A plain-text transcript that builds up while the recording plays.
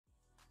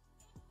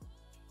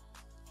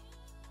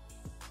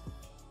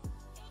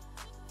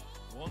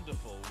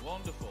Wonderful,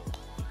 wonderful.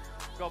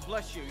 God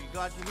bless you. You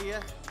glad you're here?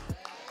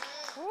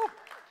 Woo.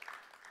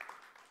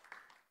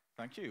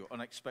 Thank you.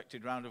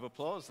 Unexpected round of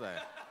applause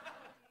there.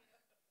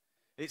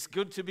 It's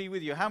good to be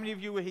with you. How many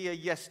of you were here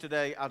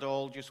yesterday at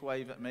all? Just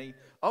wave at me.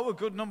 Oh, a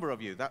good number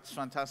of you. That's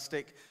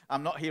fantastic.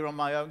 I'm not here on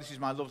my own. This is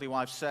my lovely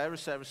wife, Sarah.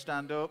 Sarah,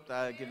 stand up.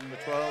 Give them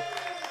a 12.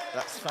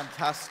 That's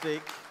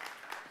fantastic.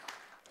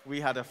 We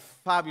had a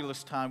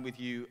fabulous time with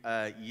you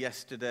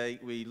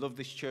yesterday. We love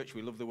this church.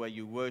 We love the way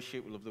you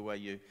worship. We love the way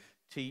you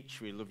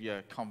teach. We love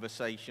your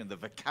conversation, the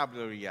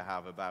vocabulary you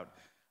have about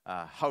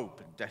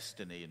hope and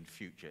destiny and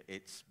future.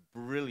 It's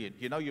brilliant.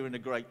 You know you're in a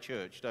great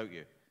church, don't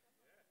you?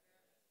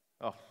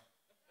 Oh.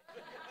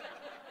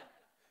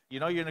 You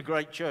know you're in a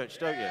great church,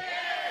 don't you?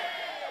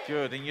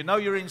 Good. And you know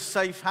you're in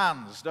safe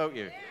hands, don't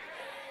you?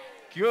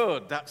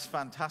 Good. That's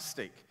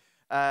fantastic.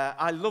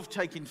 I love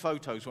taking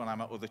photos when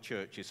I'm at other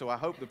churches, so I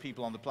hope the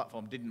people on the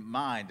platform didn't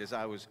mind as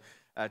I was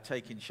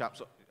taking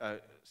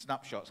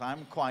snapshots.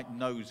 I'm quite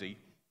nosy.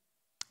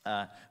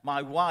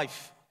 My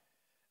wife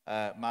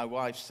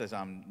says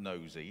I'm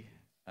nosy.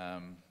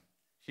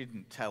 She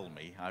didn't tell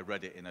me. I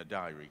read it in a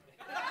diary.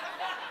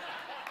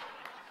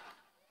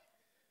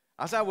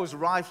 As I was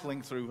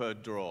rifling through her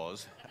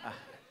drawers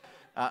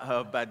at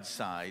her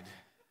bedside,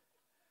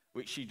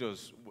 which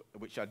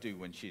I do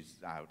when she's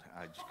out,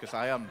 because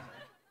I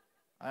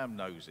am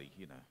nosy,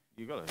 you know.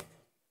 You've got to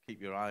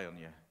keep your eye on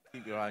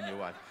your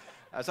wife.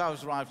 As I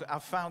was rifling, I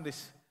found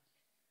this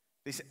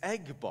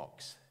egg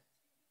box,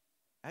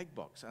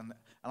 and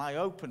I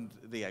opened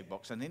the egg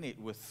box, and in it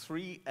were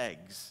 3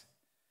 eggs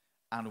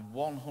and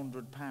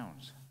 100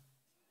 pounds.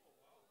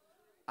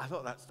 I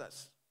thought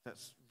that's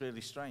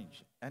really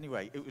strange.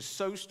 Anyway, it was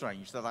so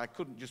strange that I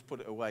couldn't just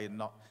put it away and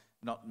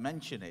not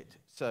mention it.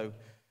 So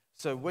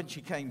when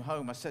she came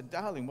home, I said,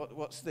 "Darling,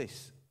 what's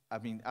this?" I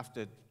mean,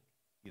 after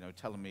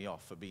telling me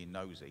off for being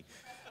nosy,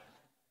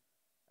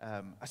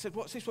 I said,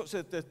 "What's this? What's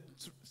the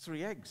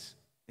 3 eggs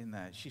in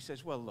there?" She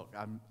says, "Well, look,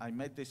 I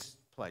made this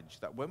pledge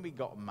that when we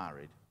got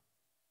married,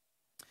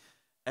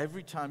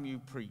 every time you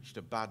preached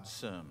a bad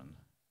sermon,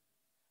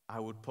 I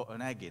would put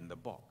an egg in the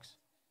box."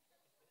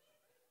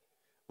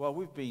 Well,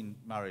 we've been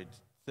married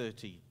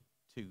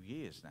 32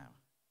 years now,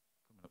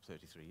 coming up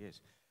 33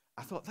 years.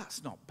 I thought,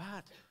 that's not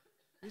bad,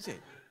 is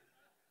it?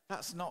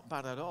 That's not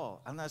bad at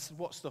all. And I said,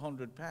 "What's the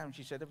 100 pounds?"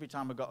 She said, "Every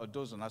time I got a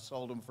dozen, I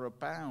sold them for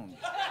 £1."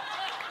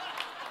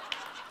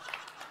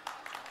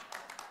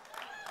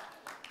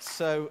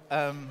 So,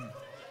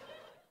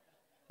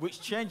 which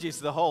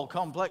changes the whole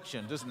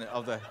complexion, doesn't it,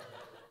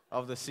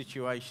 of the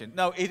situation.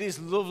 No, it is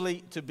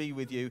lovely to be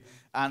with you.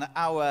 And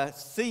our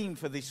theme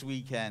for this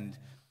weekend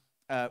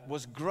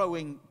was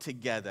growing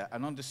together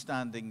and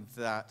understanding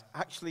that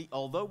actually,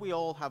 although we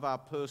all have our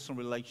personal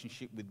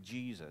relationship with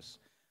Jesus,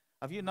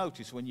 have you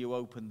noticed when you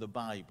open the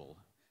Bible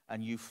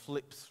and you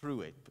flip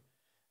through it,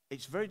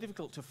 it's very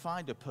difficult to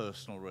find a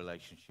personal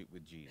relationship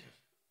with Jesus?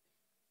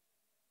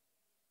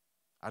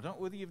 I don't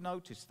know whether you've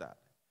noticed that.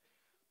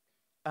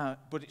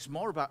 But it's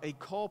more about a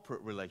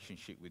corporate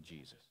relationship with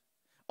Jesus.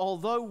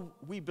 Although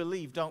we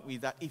believe, don't we,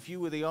 that if you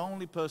were the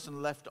only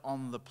person left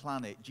on the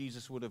planet,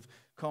 Jesus would have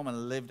come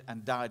and lived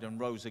and died and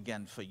rose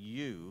again for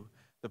you,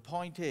 the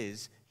point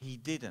is, he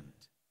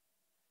didn't.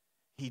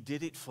 He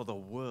did it for the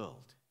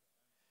world.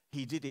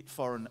 He did it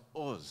for an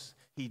us.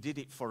 He did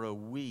it for a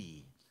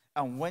we.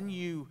 And when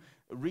you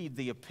read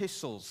the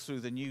epistles through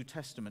the New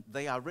Testament,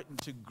 they are written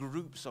to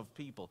groups of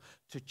people,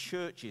 to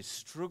churches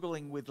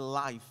struggling with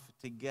life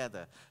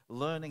together,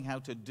 learning how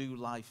to do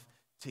life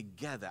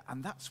together.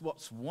 And that's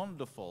what's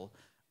wonderful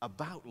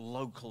about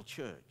local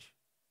church.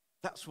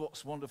 That's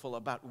what's wonderful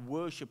about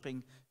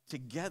worshiping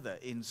together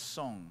in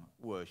song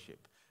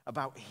worship,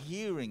 about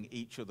hearing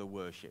each other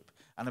worship,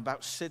 and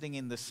about sitting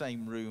in the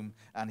same room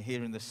and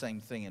hearing the same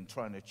thing and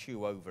trying to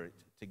chew over it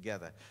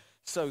together.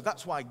 So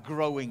that's why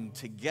Growing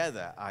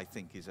Together, I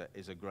think,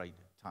 is a great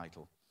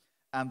title.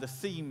 And the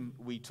theme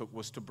we took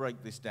was to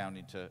break this down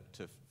into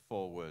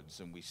 4 words,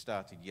 and we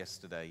started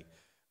yesterday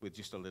with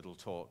just a little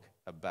talk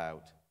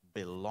about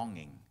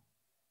belonging.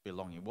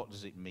 Belonging. What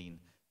does it mean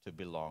to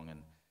belong?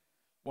 And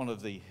one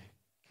of the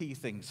key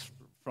things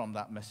from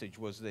that message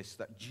was this,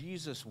 that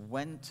Jesus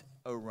went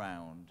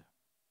around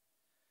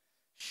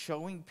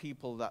showing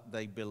people that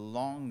they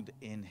belonged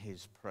in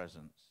his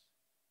presence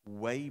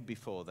way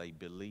before they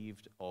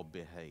believed or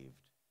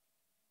behaved.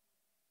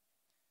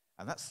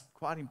 And that's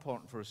quite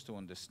important for us to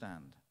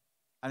understand.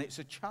 And it's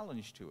a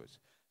challenge to us.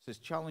 It's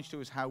a challenge to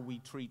us how we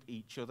treat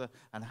each other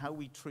and how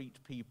we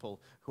treat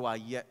people who are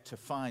yet to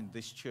find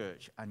this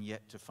church and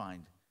yet to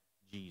find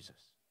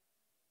Jesus.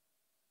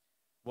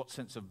 What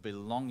sense of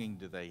belonging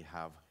do they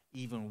have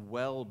even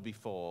well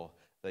before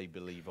they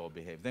believe or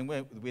behave? Then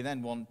we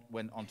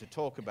went on to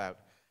talk about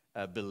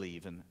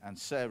belief, and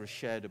Sarah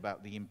shared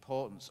about the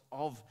importance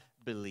of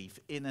belief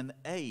in an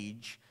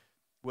age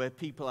where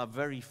people are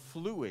very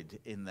fluid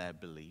in their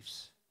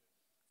beliefs.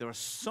 There are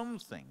some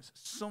things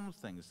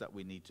that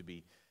we need to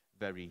be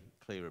very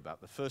clear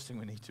about. The first thing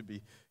we need to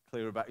be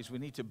clear about is we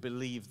need to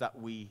believe that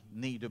we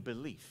need a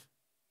belief.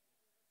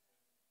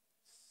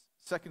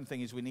 Second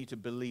thing is we need to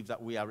believe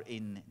that we are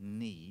in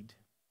need,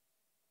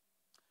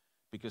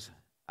 because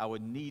our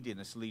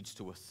neediness leads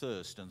to a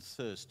thirst, and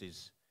thirst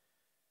is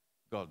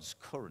God's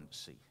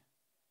currency.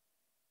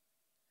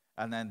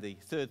 And then the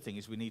third thing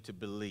is we need to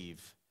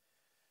believe,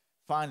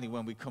 finally,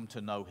 when we come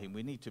to know him,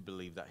 we need to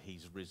believe that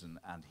he's risen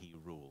and he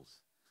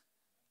rules.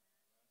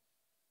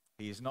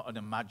 He is not an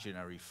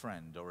imaginary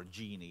friend or a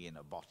genie in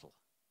a bottle.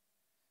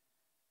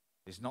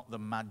 He's not the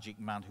magic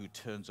man who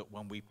turns up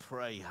when we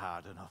pray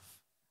hard enough.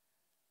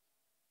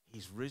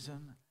 He's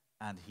risen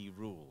and he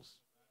rules.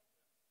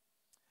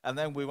 And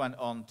then we went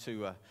on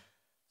to a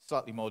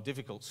slightly more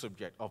difficult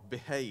subject of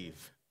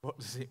behave. What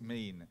does it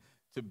mean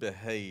to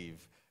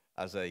behave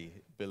as a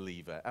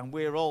believer? And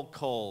we're all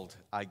called,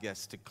 I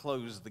guess, to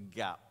close the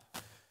gap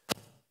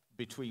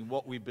between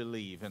what we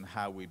believe and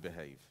how we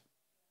behave.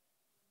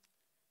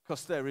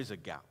 Because there is a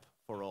gap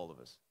for all of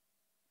us.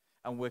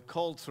 And we're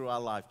called through our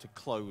life to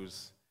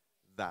close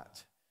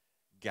that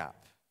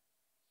gap.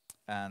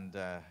 And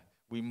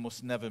we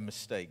must never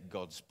mistake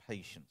God's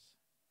patience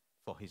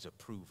for his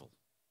approval.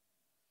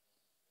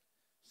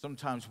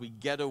 Sometimes we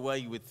get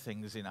away with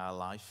things in our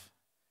life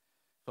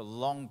for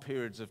long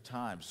periods of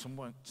time.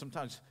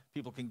 Sometimes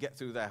people can get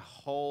through their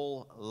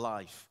whole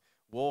life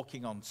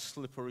walking on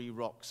slippery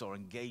rocks or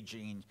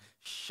engaging in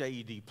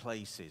shady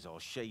places or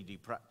shady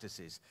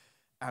practices.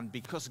 And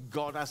because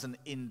God hasn't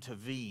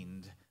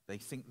intervened, they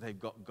think they've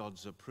got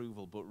God's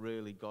approval, but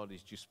really God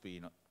is just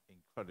being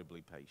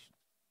incredibly patient.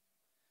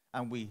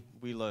 And we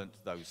learned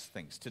those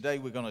things. Today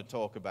we're going to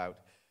talk about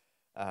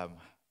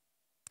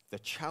the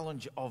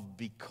challenge of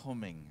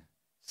becoming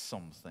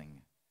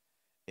something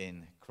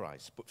in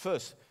Christ. But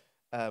first,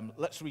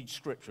 let's read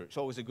Scripture. It's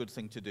always a good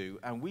thing to do.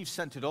 And we've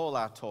centered all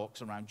our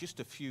talks around just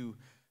a few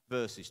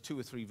verses, 2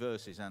 or 3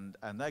 verses, and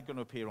they're going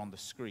to appear on the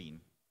screen.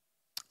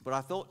 But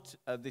I thought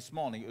this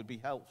morning it would be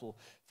helpful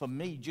for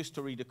me just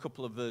to read a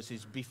couple of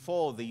verses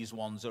before these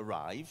ones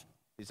arrive.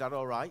 Is that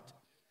all right?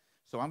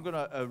 So I'm going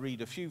to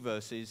read a few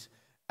verses,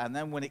 and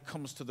then when it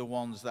comes to the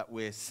ones that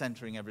we're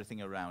centering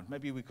everything around,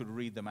 maybe we could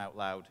read them out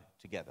loud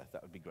together.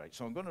 That would be great.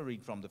 So I'm going to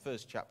read from the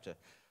first chapter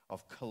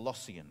of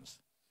Colossians.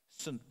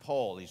 St.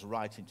 Paul is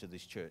writing to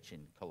this church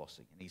in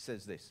Colossae, and he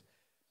says this: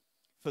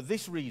 "For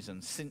this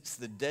reason, since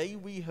the day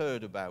we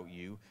heard about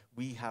you,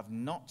 we have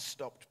not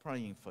stopped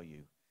praying for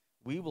you.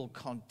 We will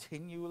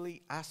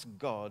continually ask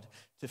God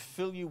to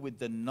fill you with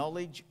the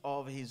knowledge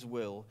of his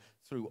will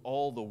through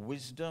all the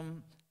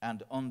wisdom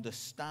and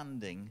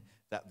understanding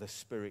that the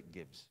Spirit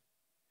gives,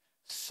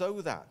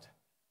 so that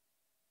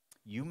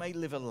you may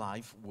live a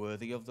life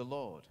worthy of the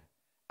Lord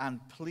and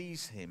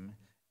please him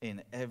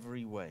in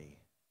every way,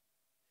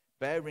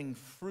 bearing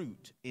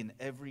fruit in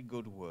every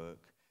good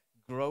work,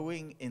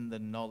 growing in the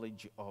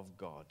knowledge of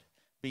God,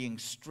 being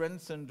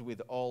strengthened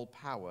with all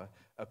power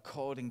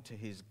according to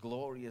his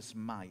glorious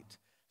might,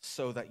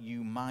 so that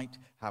you might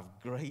have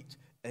great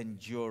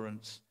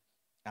endurance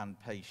and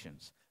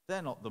patience."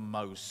 They're not the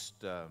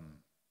most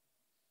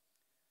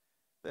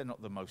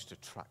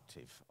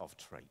attractive of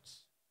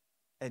traits.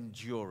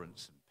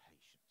 Endurance and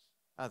patience,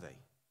 are they?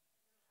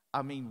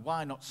 I mean,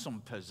 why not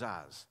some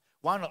pizzazz?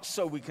 Why not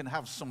so we can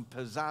have some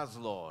pizzazz,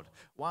 Lord?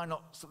 Why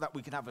not so that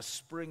we can have a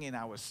spring in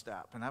our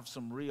step and have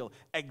some real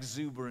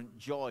exuberant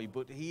joy?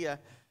 But here,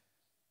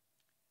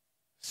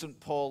 St.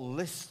 Paul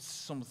lists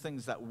some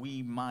things that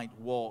we might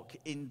walk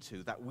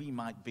into, that we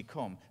might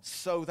become,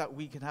 so that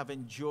we can have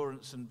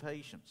endurance and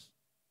patience.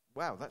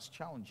 Wow, that's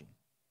challenging.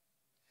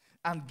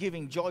 "And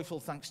giving joyful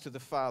thanks to the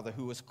Father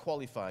who has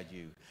qualified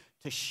you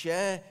to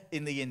share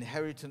in the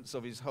inheritance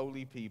of his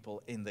holy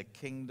people in the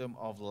kingdom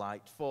of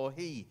light. For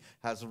he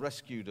has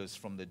rescued us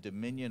from the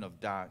dominion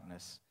of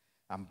darkness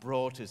and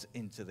brought us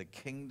into the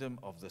kingdom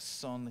of the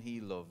Son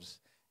he loves,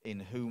 in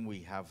whom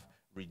we have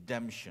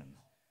redemption,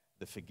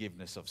 the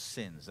forgiveness of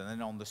sins." And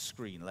then on the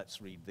screen,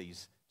 let's read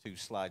these 2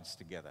 slides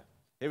together.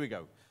 Here we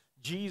go.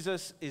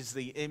 Jesus is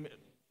the image.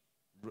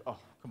 Oh,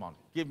 come on.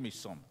 Give me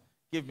some.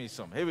 Give me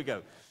some. Here we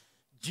go.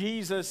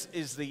 Jesus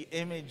is the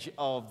image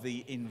of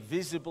the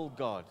invisible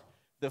God,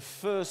 the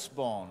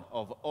firstborn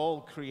of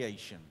all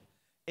creation.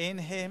 In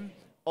him,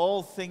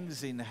 all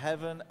things in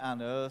heaven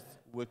and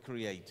earth were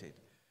created,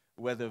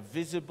 whether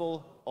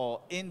visible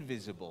or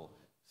invisible,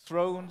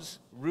 thrones,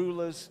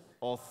 rulers,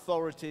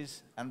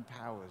 authorities, and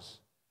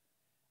powers.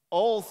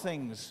 All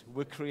things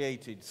were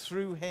created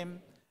through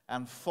him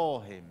and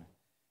for him.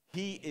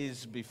 He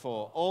is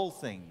before all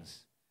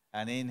things,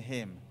 and in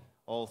him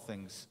all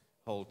things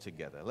hold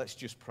together. Let's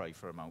just pray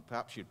for a moment.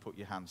 Perhaps you'd put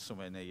your hand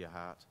somewhere near your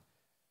heart.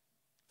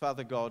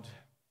 Father God,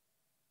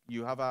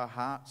 you have our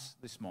hearts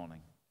this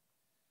morning,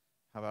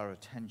 have our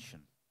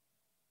attention.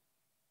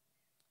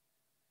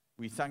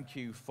 We thank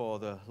you for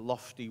the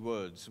lofty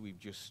words we've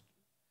just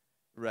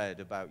read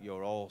about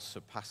your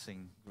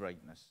all-surpassing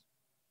greatness,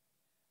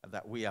 and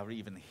that we are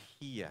even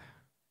here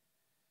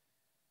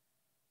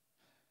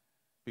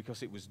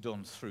because it was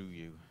done through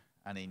you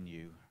and in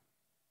you,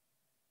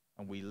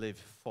 and we live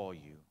for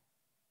you.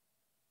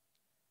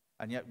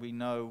 And yet we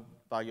know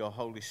by your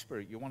Holy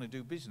Spirit you want to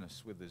do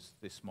business with us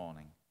this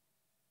morning.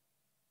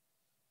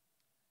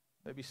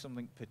 maybe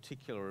something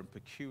particular and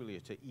peculiar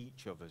to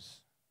each of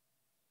us,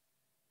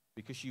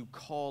 because you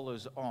call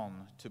us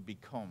on to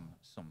become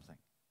something.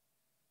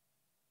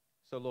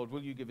 So, Lord,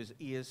 will you give us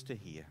ears to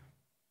hear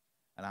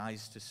and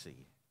eyes to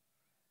see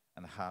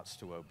and hearts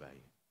to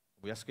obey?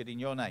 We ask it in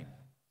your name.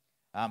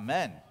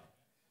 Amen.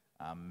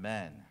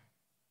 Amen.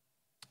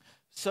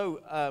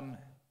 So,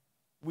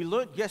 we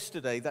learned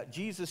yesterday that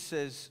Jesus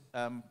says,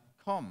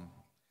 come,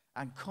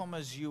 and come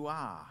as you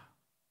are.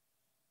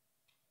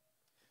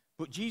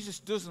 But Jesus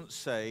doesn't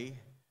say,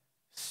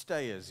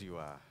 stay as you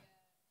are,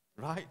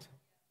 right?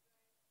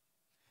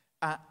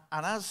 And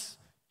as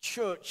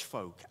church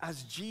folk,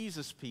 as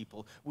Jesus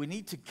people, we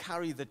need to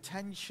carry the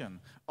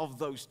tension of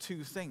those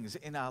two things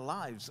in our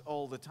lives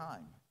all the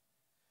time.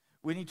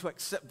 We need to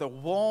accept the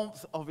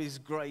warmth of his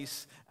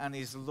grace and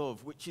his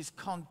love, which is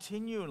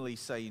continually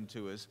saying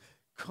to us,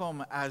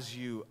 come as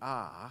you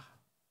are.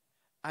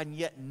 And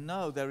yet,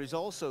 no, there is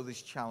also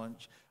this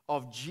challenge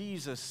of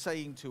Jesus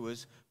saying to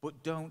us,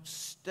 but don't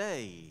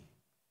stay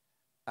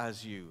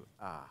as you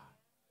are.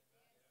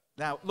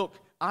 Now, look,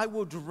 I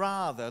would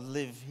rather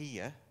live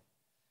here,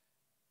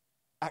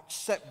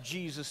 accept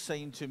Jesus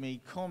saying to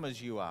me, come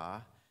as you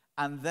are,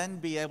 and then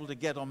be able to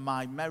get on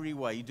my merry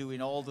way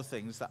doing all the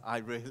things that I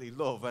really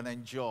love and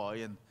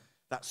enjoy and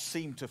that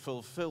seem to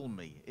fulfill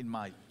me in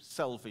my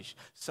selfish,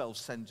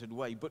 self-centered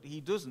way. But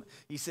he doesn't.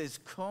 He says,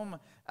 come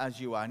as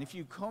you are. And if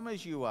you come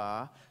as you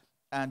are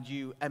and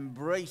you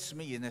embrace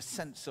me in a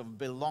sense of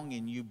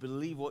belonging, you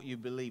believe what you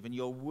believe, and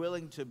you're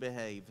willing to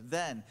behave,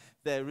 then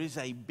there is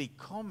a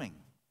becoming.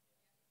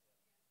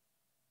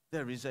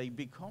 There is a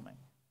becoming.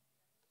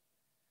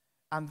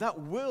 And that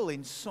will,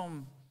 in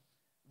some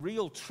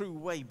real true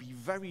way, be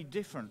very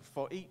different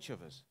for each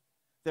of us.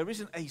 There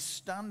isn't a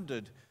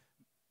standard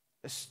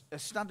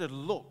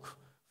look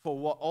for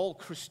what all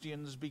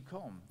Christians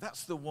become.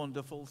 That's the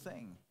wonderful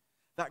thing.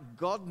 That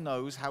God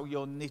knows how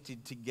you're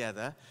knitted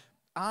together.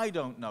 I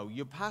don't know.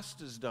 Your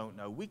pastors don't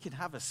know. We can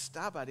have a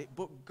stab at it,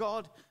 but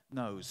God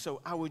knows.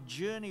 So our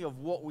journey of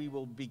what we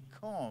will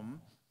become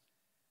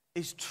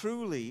is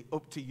truly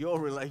up to your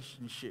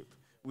relationship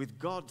with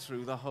God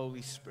through the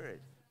Holy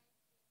Spirit.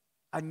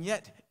 And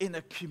yet, in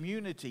a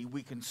community,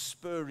 we can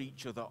spur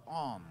each other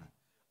on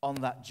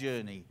that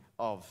journey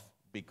of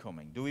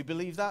becoming. Do we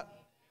believe that?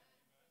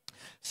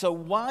 So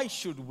why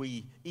should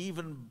we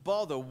even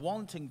bother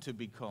wanting to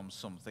become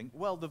something?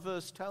 Well, the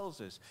verse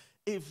tells us,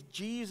 if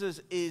Jesus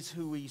is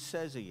who he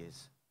says he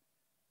is,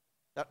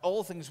 that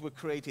all things were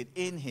created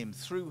in him,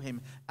 through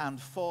him, and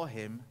for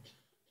him,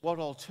 what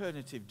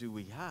alternative do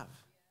we have?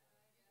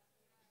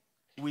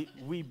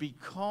 We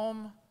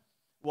become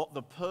what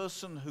the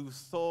person who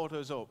thought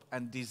us up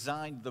and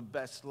designed the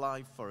best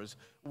life for us,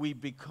 we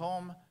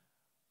become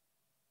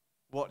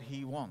what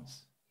he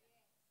wants,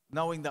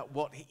 knowing that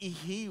what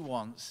he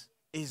wants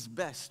is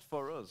best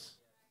for us.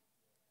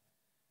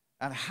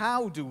 And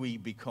how do we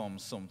become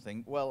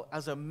something? Well,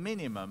 as a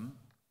minimum,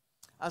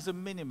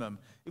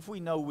 if we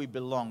know we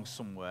belong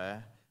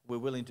somewhere, we're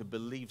willing to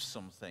believe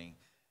something,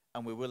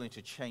 and we're willing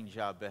to change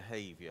our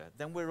behavior,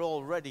 then we're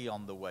already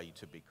on the way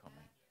to becoming,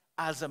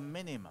 as a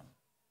minimum.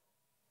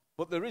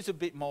 But there is a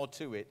bit more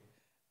to it,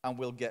 and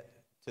we'll get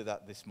to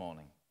that this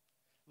morning.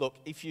 Look,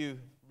 if you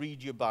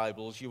read your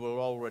Bibles, you will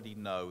already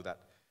know that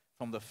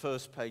from the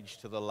first page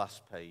to the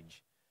last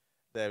page,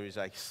 there is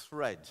a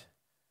thread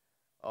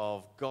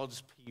of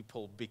God's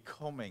people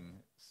becoming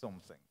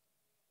something.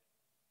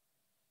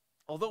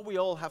 Although we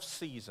all have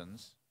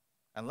seasons,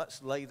 and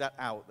let's lay that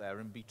out there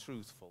and be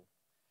truthful,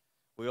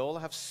 we all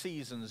have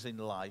seasons in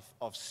life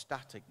of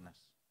staticness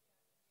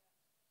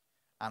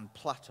and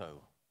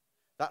plateau.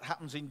 That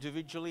happens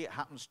individually, it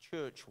happens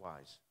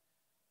church-wise.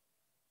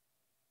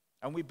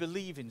 And we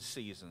believe in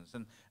seasons,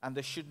 and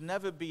there should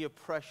never be a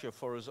pressure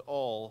for us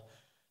all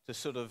to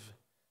sort of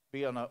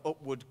be on an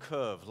upward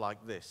curve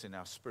like this in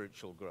our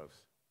spiritual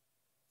growth.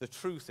 The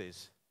truth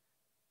is,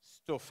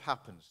 stuff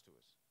happens to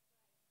us.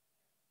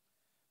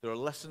 There are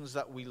lessons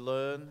that we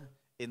learn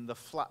in the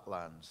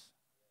flatlands,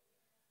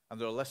 and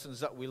there are lessons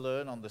that we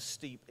learn on the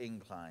steep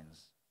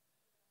inclines.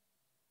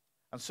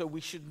 And so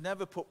we should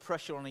never put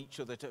pressure on each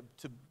other to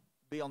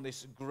be on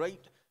this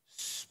great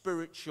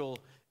spiritual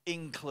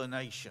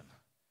inclination,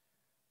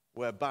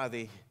 where by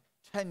the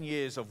 10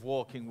 years of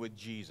walking with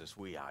Jesus,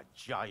 we are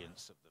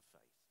giants of the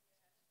faith.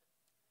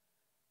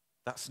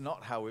 That's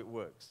not how it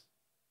works.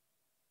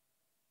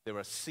 There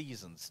are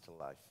seasons to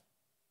life.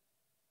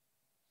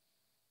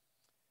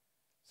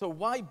 So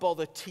why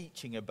bother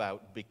teaching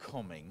about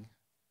becoming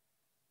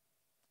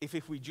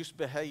if we just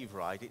behave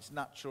right, it's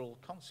natural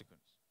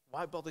consequence?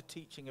 Why bother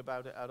teaching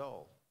about it at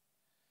all?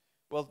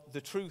 Well,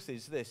 the truth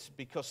is this,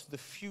 because the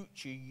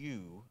future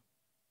you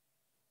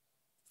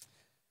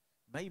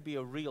may be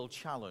a real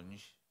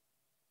challenge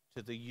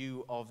to the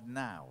you of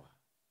now.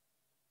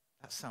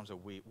 That sounds a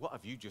weird. What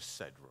have you just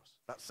said, Russ?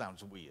 That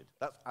sounds weird.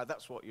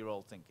 That's what you're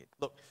all thinking.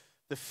 Look,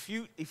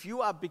 if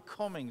you are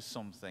becoming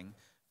something,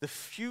 the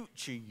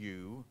future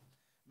you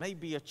may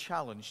be a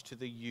challenge to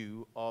the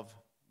you of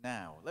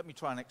now. Let me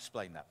try and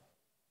explain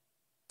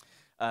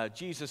that.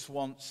 Jesus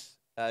once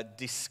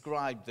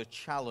described the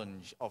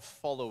challenge of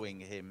following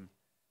him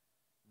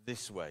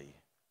this way.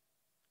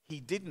 He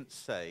didn't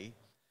say,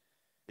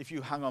 if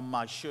you hang on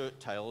my shirt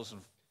tails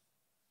and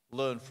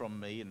learn from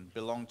me and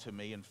belong to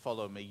me and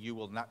follow me, you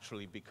will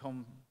naturally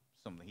become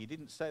something. He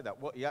didn't say that.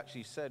 What he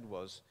actually said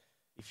was,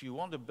 if you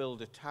want to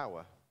build a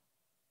tower,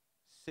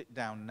 sit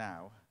down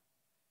now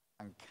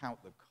and count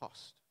the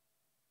cost.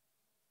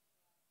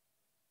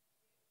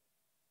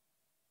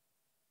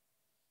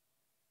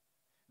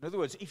 In other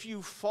words, if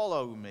you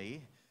follow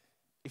me,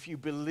 if you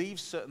believe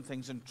certain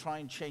things and try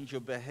and change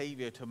your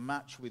behavior to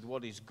match with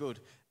what is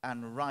good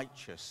and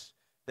righteous,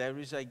 there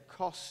is a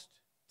cost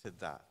to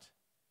that.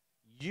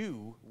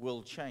 You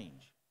will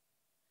change.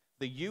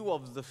 The you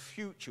of the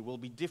future will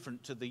be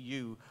different to the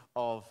you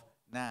of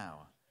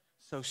now.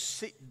 So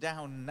sit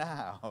down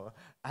now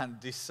and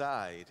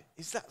decide,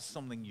 is that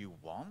something you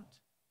want?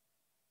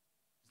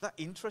 Is that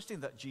interesting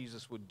that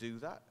Jesus would do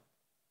that?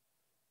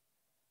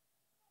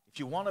 If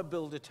you want to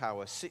build a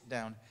tower, sit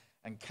down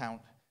and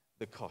count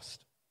the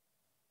cost.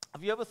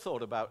 Have you ever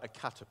thought about a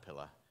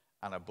caterpillar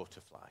and a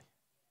butterfly?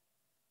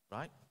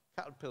 Right?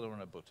 Caterpillar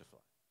and a butterfly.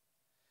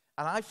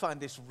 And I find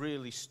this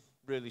really,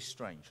 really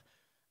strange.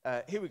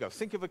 Here we go.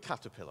 Think of a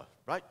caterpillar,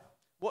 right?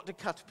 What do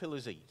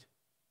caterpillars eat?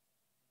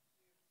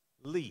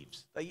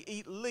 Leaves. They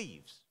eat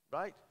leaves,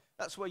 right?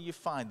 That's where you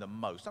find them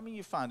most. I mean,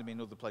 you find them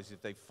in other places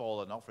if they've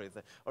fallen off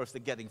or if they're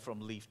getting from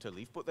leaf to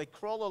leaf. But they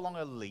crawl along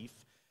a leaf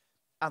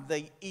and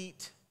they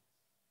eat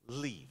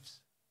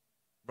leaves.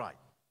 Right.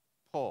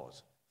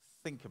 Pause.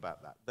 Think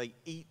about that. They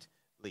eat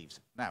leaves.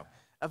 Now,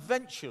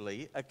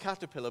 eventually, a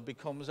caterpillar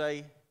becomes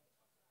a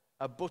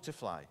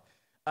butterfly.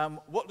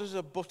 What does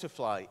a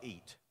butterfly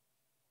eat?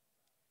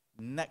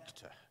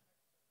 Nectar.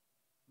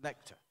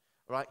 Nectar.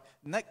 Right?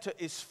 Nectar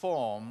is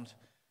formed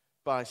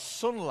by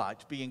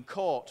sunlight being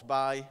caught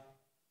by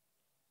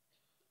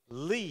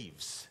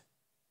leaves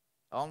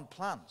on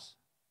plants.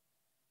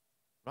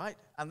 Right?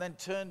 And then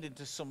turned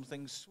into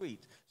something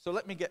sweet. So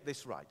let me get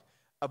this right.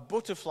 A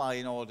butterfly,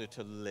 in order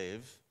to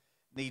live,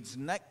 needs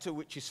nectar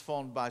which is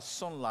formed by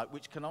sunlight,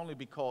 which can only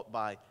be caught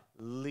by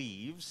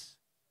leaves,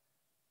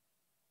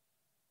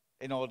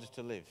 in order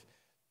to live.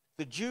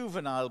 The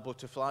juvenile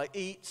butterfly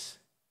eats,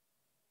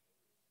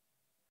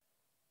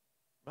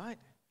 right?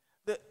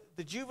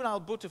 The juvenile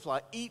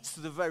butterfly eats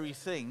the very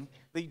thing,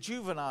 the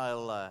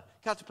juvenile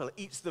caterpillar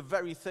eats the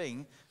very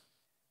thing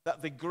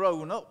that the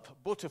grown-up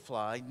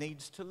butterfly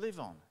needs to live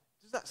on.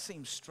 Does that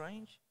seem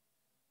strange?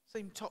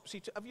 Seem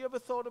topsy-turvy? Have you ever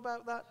thought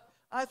about that?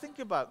 I think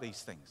about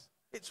these things.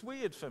 It's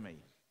weird for me.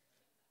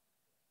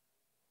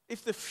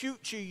 If the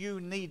future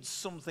you needs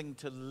something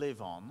to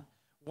live on,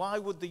 why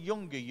would the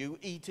younger you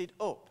eat it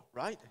up,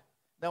 right?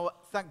 Now,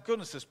 thank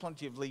goodness there's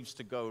plenty of leaves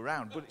to go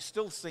around, but it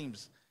still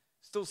seems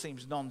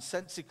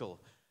nonsensical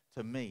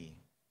to me.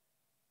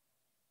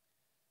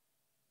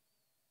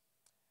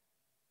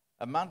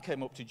 A man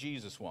came up to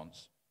Jesus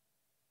once.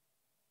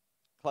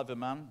 Clever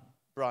man,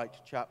 bright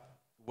chap,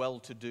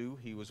 well-to-do.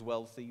 He was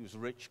wealthy, he was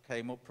rich,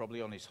 came up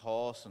probably on his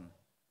horse, and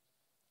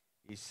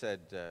he said,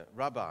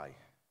 Rabbi,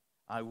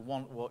 I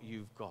want what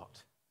you've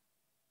got.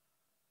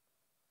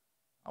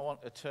 I want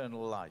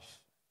eternal life.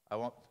 I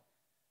want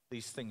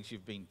these things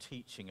you've been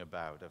teaching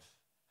about. I've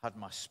had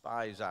my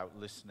spies out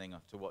listening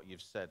to what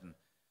you've said,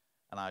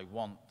 and I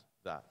want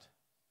that.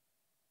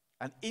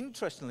 And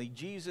interestingly,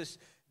 Jesus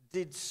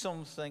did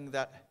something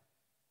that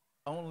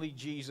only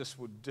Jesus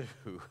would do,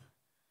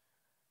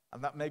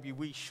 and that maybe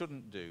we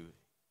shouldn't do.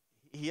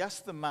 He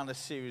asked the man a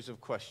series of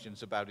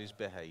questions about his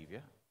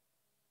behavior.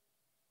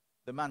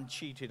 The man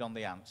cheated on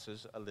the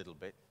answers a little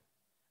bit.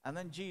 And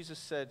then Jesus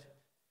said,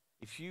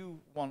 if you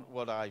want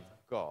what I've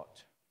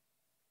got,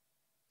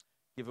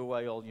 give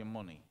away all your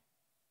money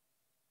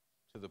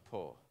to the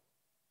poor.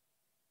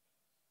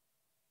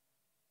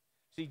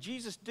 See,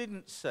 Jesus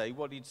didn't say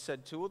what he'd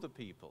said to other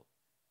people.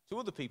 To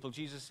other people,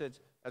 Jesus said,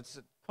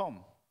 come,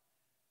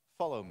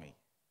 follow me.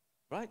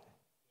 Right?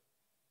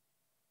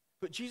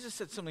 But Jesus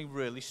said something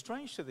really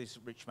strange to this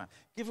rich man.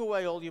 Give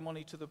away all your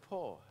money to the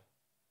poor.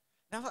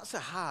 Now, that's a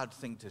hard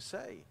thing to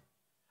say.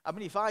 I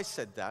mean, if I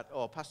said that,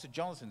 or Pastor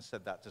Jonathan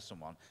said that to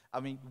someone, I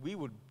mean,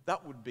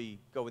 that would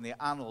go in the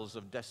annals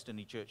of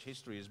Destiny Church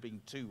history as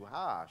being too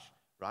harsh,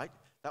 right?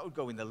 That would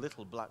go in the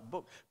little black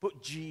book.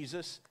 But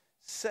Jesus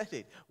said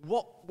it.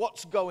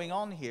 What's going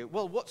on here?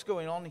 Well, what's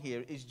going on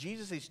here is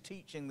Jesus is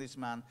teaching this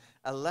man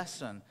a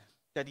lesson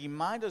that he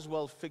might as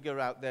well figure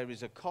out there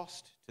is a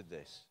cost to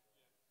this.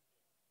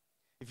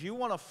 If you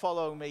want to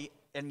follow me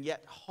and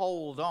yet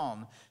hold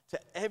on to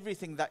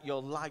everything that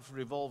your life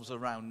revolves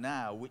around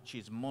now, which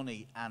is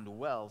money and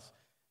wealth,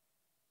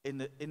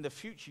 in the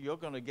future you're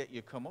going to get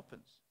your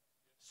comeuppance.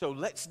 So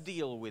let's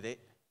deal with it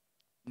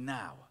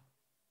now.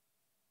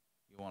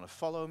 You want to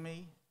follow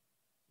me?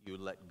 You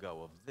let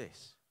go of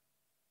this.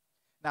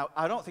 Now,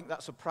 I don't think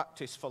that's a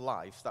practice for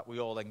life that we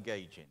all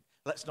engage in.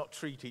 Let's not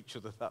treat each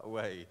other that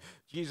way.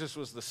 Jesus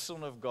was the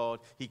Son of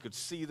God. He could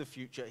see the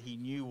future. He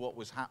knew what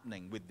was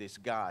happening with this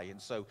guy, and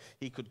so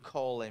he could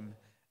call him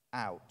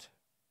out.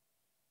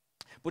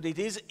 But it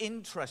is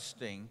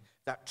interesting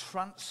that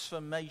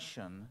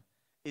transformation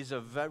is a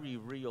very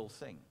real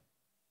thing.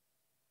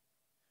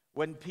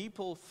 When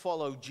people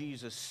follow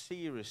Jesus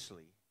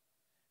seriously,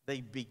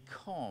 they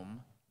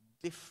become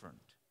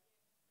different.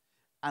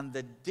 And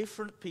the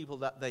different people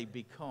that they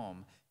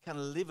become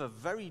can live a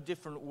very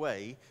different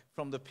way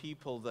from the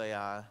people they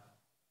are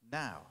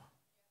now.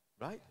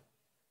 Right?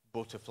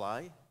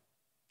 Butterfly,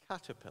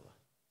 caterpillar.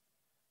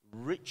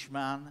 Rich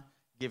man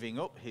giving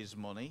up his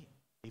money,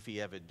 if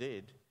he ever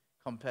did,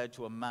 compared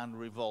to a man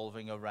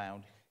revolving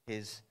around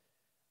his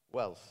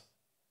wealth.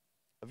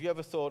 Have you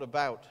ever thought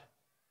about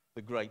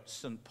the great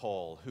St.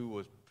 Paul,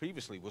 who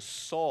previously was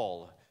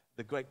Saul,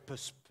 the great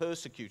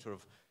persecutor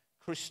of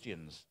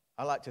Christians?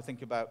 I like to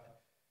think about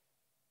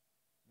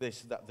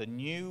this, that the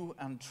new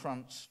and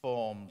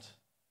transformed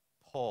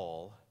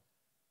Paul,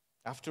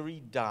 after he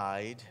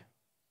died,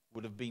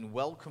 would have been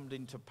welcomed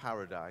into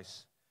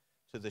paradise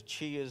to the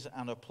cheers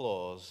and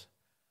applause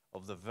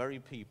of the very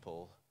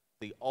people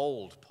the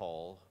old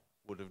Paul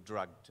would have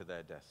dragged to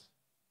their death.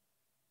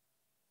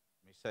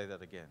 Let me say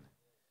that again.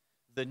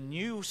 The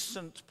new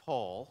St.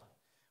 Paul,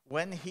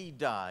 when he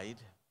died,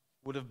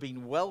 would have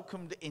been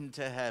welcomed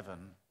into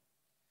heaven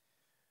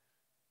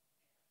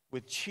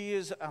with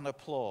cheers and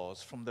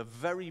applause from the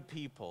very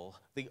people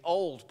the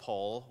old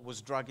Paul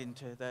was dragging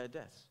to their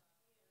death.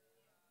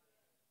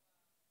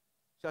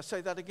 Shall I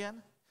say that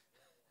again?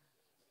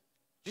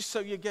 Just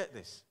so you get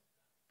this.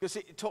 Because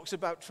it talks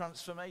about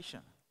transformation.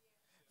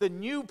 The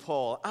new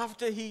Paul,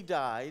 after he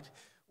died,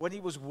 when he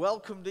was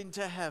welcomed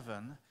into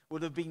heaven,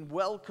 would have been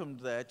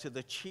welcomed there to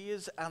the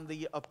cheers and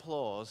the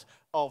applause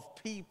of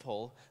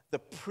people the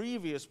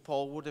previous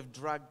Paul would have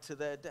dragged to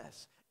their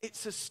deaths.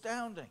 It's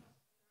astounding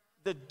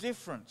the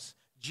difference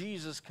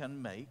Jesus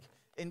can make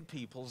in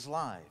people's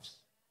lives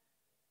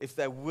if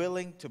they're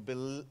willing to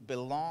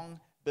belong,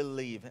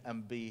 believe,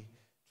 and be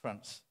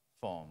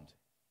transformed.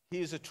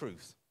 Here's a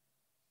truth.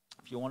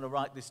 If you want to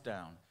write this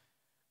down,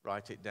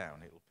 write it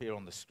down. It'll appear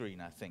on the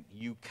screen, I think.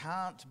 You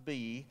can't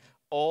be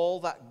all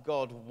that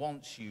God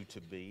wants you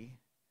to be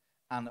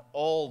and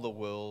all the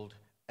world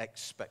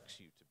expects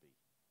you to be.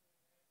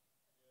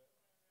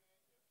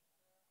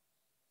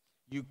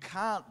 You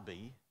can't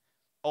be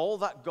all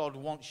that God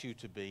wants you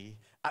to be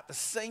at the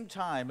same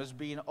time as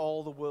being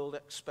all the world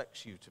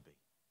expects you to be.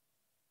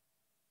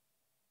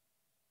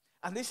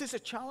 And this is a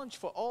challenge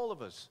for all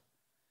of us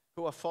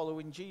who are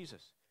following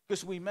Jesus.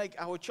 Because we make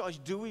our choice.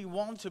 Do we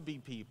want to be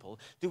people?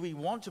 Do we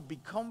want to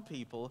become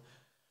people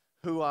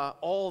who are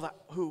all that,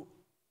 who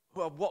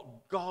are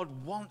what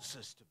God wants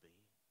us to be?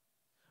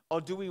 Or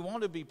do we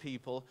want to be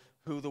people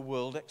who the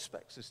world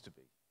expects us to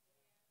be?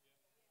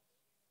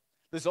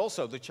 There's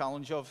also the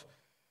challenge of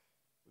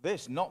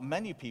this. Not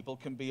many people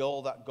can be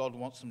all that God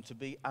wants them to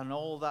be and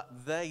all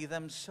that they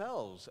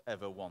themselves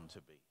ever want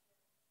to be.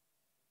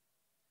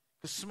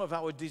 Because some of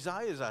our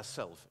desires are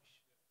selfish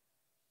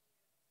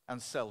and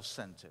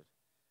self-centered.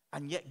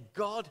 And yet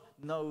God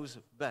knows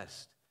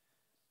best.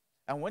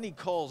 And when he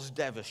calls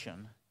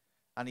Devashan,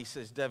 and he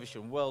says,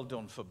 Devashan, well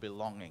done for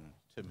belonging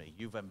to me.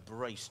 You've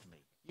embraced me.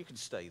 You can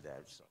stay there.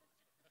 So.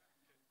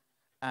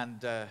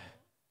 And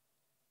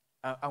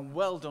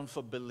well done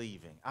for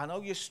believing. I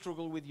know you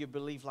struggle with your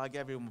belief like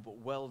everyone, but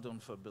well done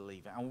for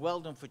believing. And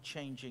well done for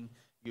changing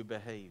your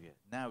behavior.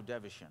 Now,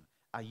 Devashan,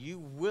 are you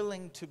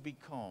willing to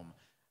become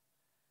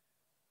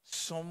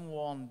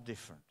someone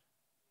different?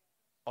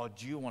 Or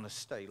do you want to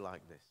stay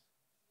like this?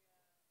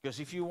 Because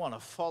if you want to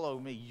follow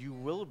me, you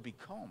will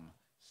become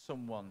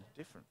someone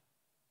different.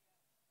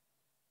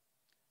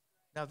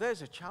 Now,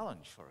 there's a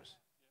challenge for us.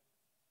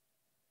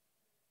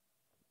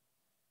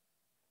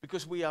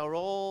 Because we are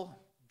all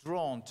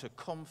drawn to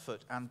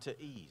comfort and to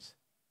ease.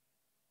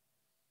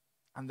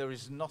 And there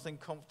is nothing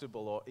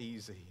comfortable or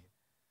easy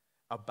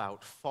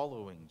about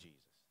following Jesus.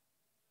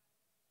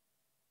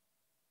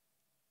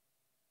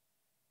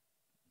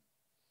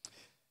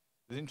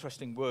 There's an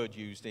interesting word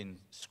used in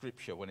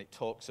Scripture when it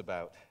talks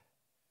about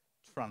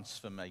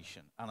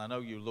transformation. And I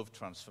know you love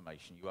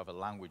transformation. You have a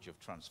language of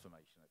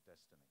transformation at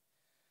Destiny.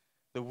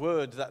 The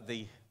word that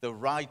the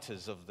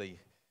writers of the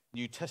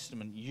New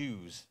Testament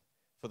use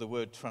for the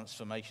word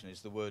transformation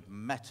is the word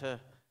metamorph.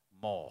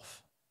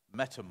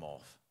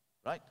 Metamorph,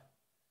 right?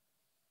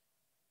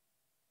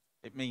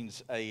 It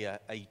means a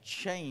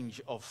change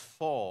of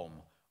form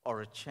or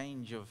a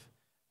change of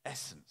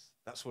essence.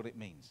 That's what it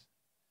means.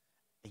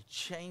 A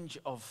change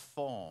of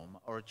form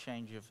or a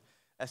change of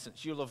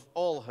essence. You'll have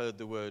all heard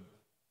the word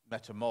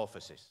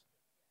metamorphosis,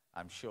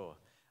 I'm sure.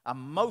 And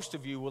most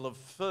of you will have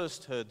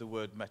first heard the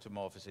word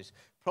metamorphosis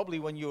probably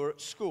when you were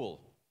at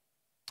school.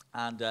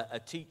 And a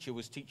teacher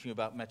was teaching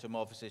about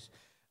metamorphosis,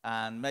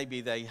 and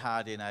maybe they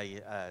had in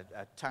a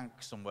tank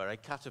somewhere a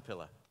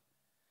caterpillar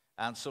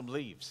and some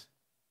leaves.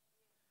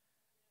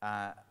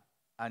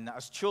 And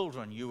as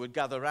children, you would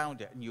gather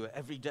around it, and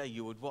every day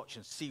you would watch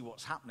and see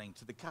what's happening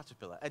to the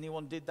caterpillar.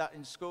 Anyone did that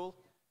in school?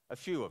 A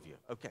few of you,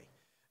 okay.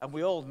 And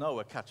we all know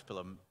a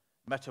caterpillar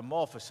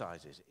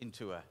metamorphosizes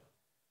into a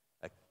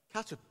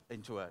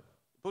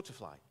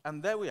butterfly.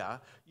 And there we are.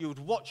 You would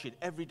watch it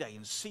every day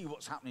and see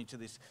what's happening to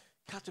this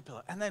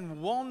caterpillar. And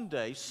then one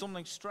day,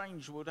 something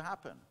strange would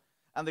happen.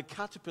 And the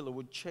caterpillar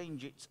would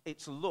change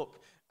its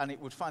look, and it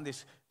would find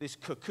this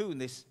cocoon,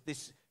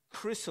 this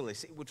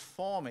chrysalis. It would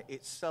form it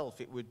itself.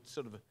 It would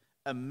sort of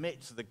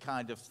emit the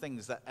kind of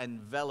things that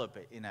envelop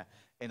it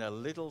in a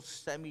little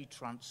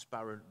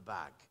semi-transparent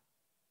bag.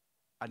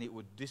 And it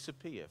would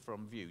disappear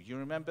from view. You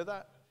remember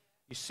that?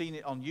 You've seen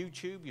it on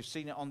YouTube. You've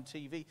seen it on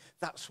TV.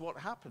 That's what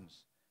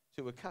happens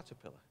to a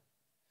caterpillar.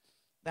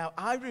 Now,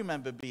 I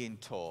remember being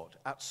taught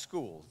at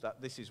school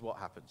that this is what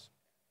happens.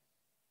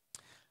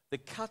 The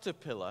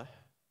caterpillar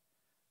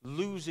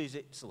loses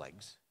its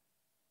legs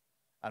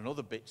and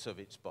other bits of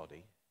its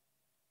body,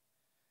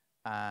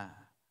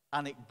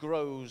 and it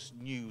grows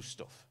new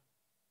stuff.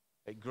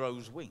 It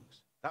grows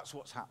wings. That's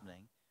what's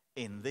happening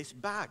in this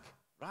bag,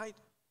 right?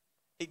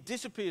 It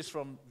disappears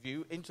from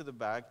view into the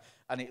bag,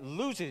 and it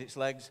loses its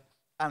legs,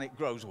 and it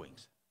grows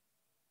wings.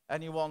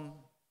 Anyone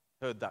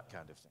heard that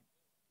kind of thing?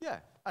 Yeah,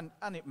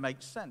 and it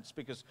makes sense,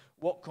 because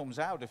what comes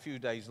out a few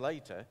days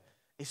later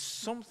is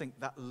something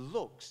that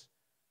looks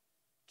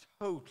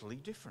totally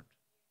different.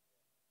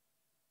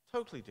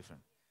 Totally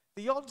different.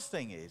 The odd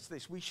thing is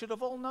this, we should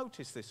have all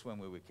noticed this when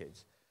we were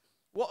kids.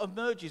 What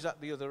emerges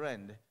at the other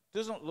end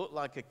doesn't look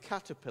like a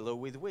caterpillar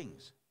with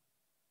wings.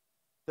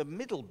 The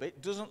middle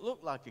bit doesn't look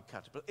like a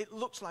caterpillar. It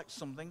looks like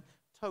something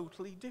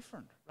totally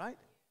different, right?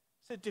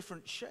 It's a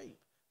different shape.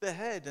 The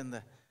head and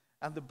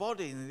the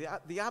body and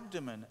the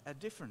abdomen are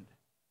different.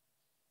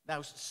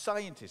 Now,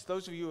 scientists,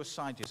 those of you who are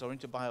scientists or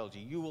into biology,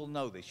 you will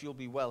know this. You'll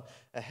be well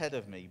ahead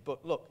of me.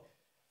 But look,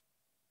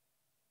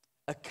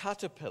 a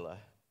caterpillar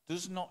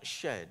does not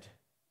shed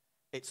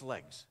its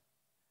legs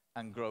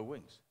and grow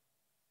wings.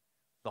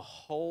 The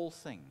whole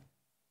thing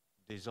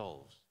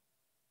dissolves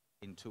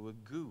into a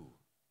goo.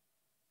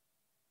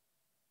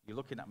 You're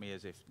looking at me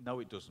as if, no,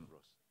 it doesn't,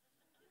 Russ.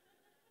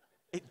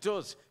 It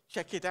does.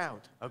 Check it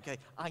out, okay?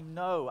 I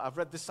know. I've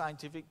read the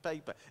scientific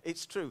paper.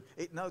 It's true.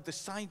 The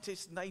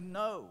scientists, they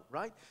know,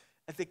 right?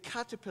 The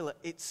caterpillar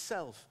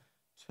itself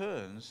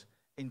turns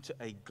into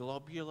a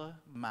globular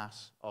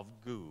mass of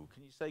goo.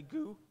 Can you say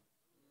goo?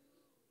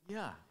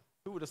 Yeah.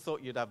 Who would have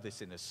thought you'd have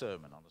this in a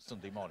sermon on a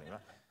Sunday morning, right?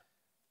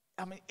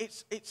 I mean,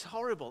 it's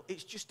horrible.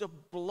 It's just a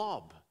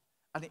blob.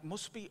 And it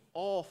must be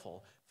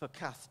awful for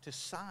Kath to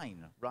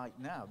sign right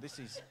now. This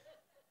is,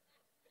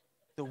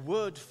 the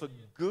word for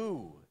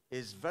goo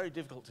is very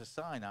difficult to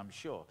sign, I'm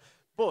sure.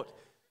 But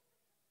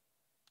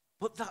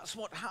that's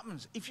what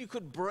happens. If you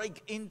could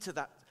break into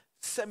that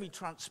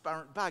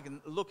semi-transparent bag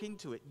and look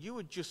into it, you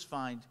would just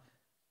find,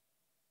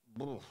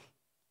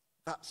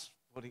 that's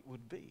what it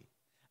would be.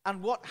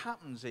 And what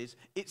happens is,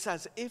 it's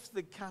as if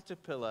the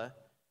caterpillar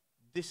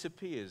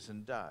disappears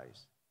and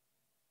dies.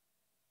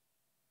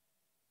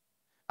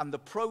 And the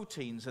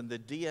proteins and the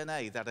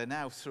DNA that are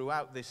now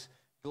throughout this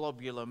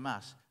globular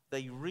mass,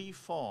 they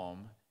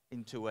reform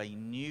into a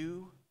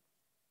new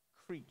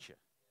creature.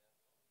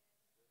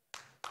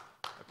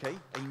 Okay?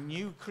 A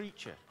new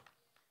creature.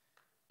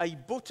 A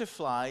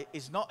butterfly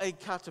is not a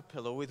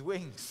caterpillar with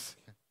wings.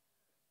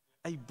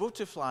 A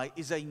butterfly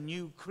is a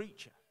new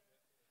creature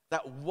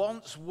that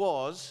once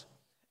was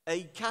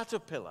a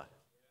caterpillar.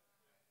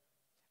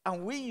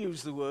 And we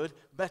use the word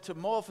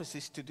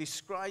metamorphosis to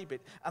describe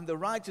it. And the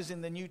writers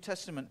in the New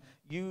Testament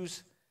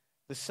use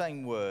the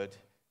same word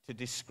to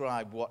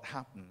describe what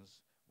happens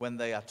when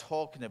they are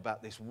talking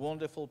about this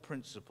wonderful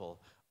principle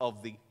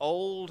of the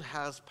old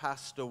has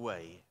passed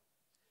away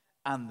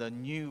and the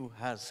new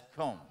has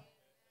come.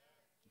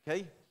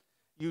 Okay?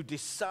 You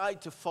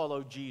decide to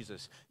follow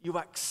Jesus. You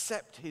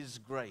accept his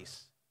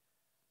grace.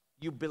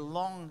 You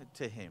belong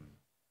to him.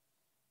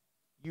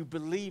 You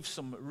believe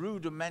some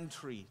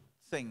rudimentary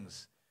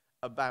things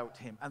about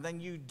him, and then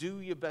you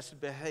do your best to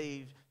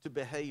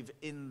behave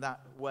in that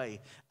way.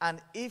 And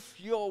if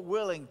you're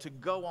willing to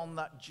go on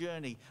that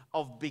journey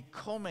of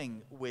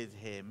becoming with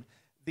him,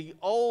 the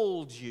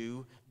old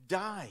you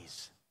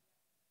dies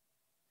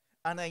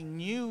and a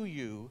new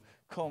you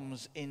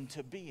comes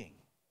into being.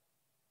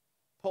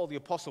 Paul the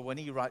Apostle, when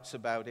he writes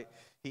about it,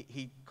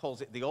 he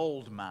calls it the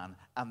old man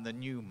and the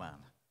new man,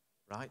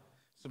 right?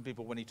 Some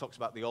people, when he talks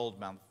about the old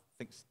man,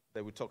 thinks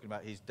they were talking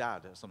about his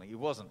dad or something. He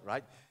wasn't,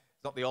 right?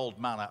 It's not the old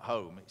man at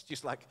home. It's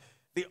just like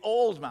the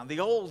old man, the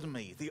old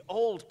me, the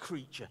old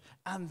creature,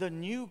 and the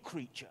new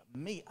creature,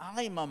 me.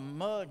 I'm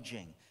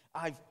emerging.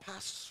 I've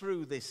passed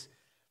through this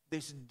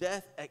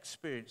death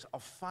experience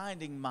of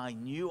finding my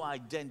new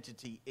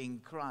identity in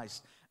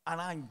Christ,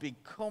 and I'm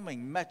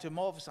becoming,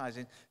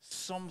 metamorphosizing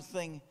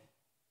something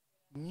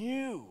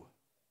new.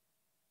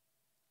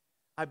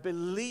 I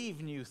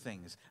believe new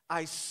things.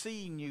 I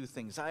see new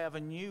things. I have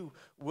a new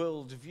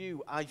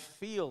worldview. I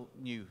feel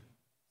new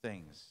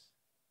things.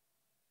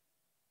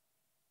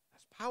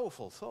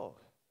 Powerful thought.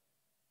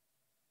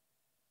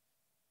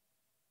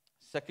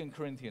 2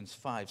 Corinthians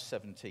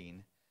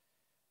 5:17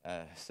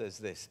 says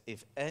this: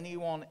 if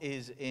anyone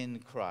is in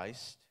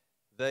Christ,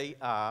 they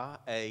are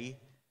a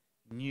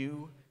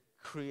new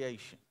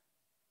creation.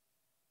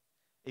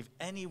 If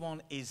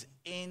anyone is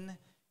in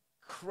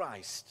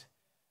Christ,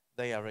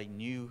 they are a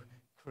new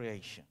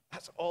creation.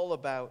 That's all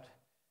about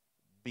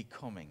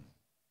becoming.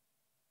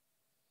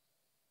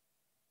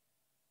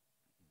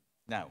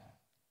 Now,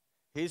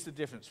 here's the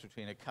difference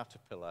between a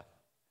caterpillar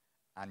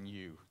and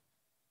you.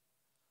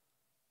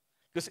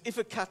 Because if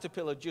a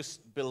caterpillar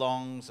just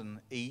belongs and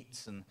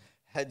eats and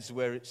heads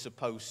where it's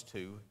supposed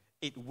to,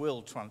 it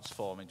will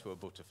transform into a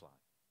butterfly.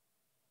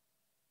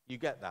 You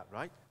get that,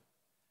 right?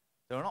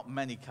 There are not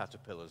many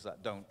caterpillars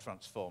that don't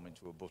transform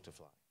into a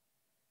butterfly.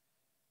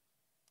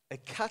 A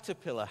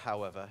caterpillar,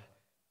 however,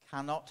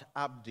 cannot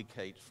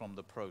abdicate from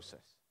the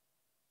process.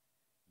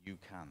 You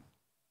can.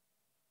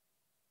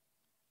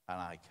 And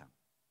I can.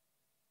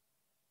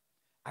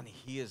 And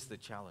here's the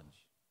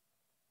challenge.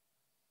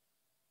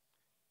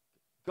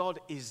 God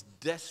is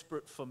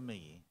desperate for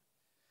me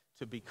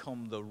to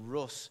become the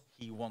Russ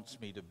he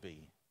wants me to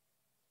be.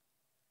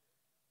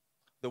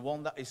 The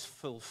one that is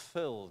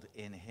fulfilled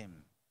in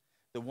him.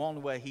 The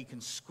one where he can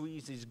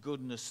squeeze his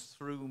goodness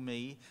through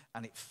me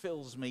and it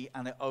fills me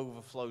and it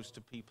overflows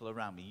to people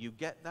around me. You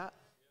get that?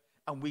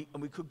 And we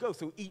could go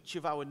through each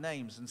of our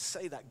names and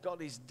say that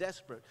God is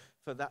desperate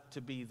for that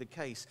to be the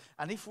case.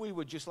 And if we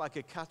were just like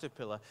a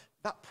caterpillar,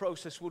 that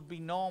process would be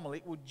normal.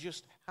 It would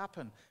just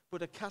happen.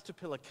 But a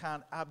caterpillar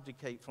can't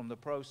abdicate from the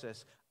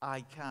process.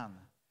 I can.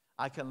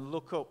 I can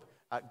look up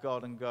at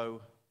God and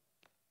go,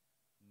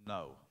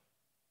 no.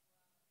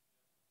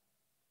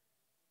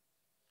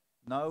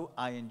 No,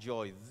 I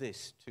enjoy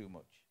this too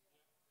much.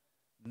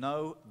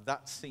 No,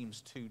 that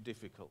seems too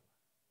difficult.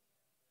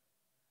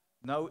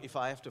 No, if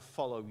I have to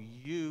follow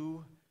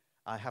you,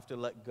 I have to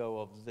let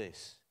go of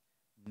this.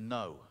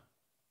 No.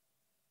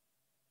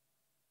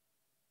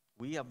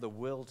 We have the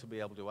will to be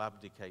able to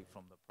abdicate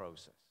from the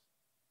process.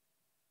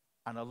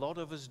 And a lot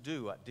of us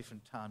do at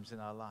different times in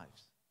our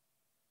lives.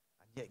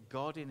 And yet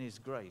God in his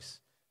grace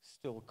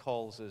still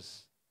calls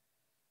us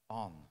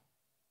on.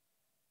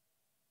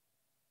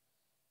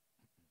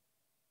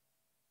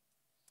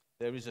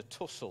 There is a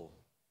tussle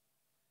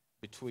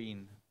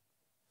between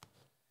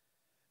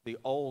the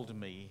old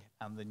me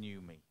and the new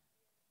me.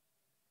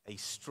 A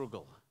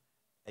struggle,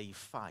 a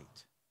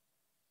fight.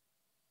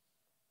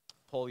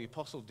 Paul the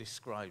Apostle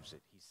describes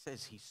it. He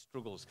says he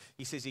struggles.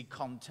 He says he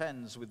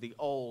contends with the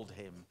old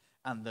him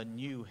and the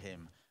new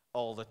him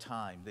all the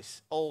time.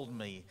 This old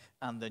me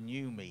and the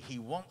new me. He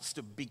wants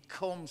to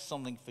become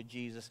something for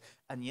Jesus,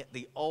 and yet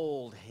the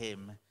old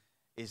him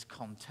is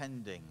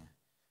contending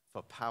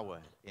for power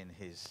in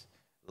his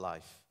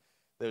life.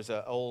 There's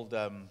an old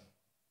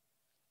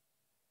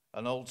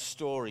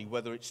story,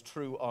 whether it's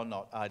true or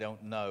not, I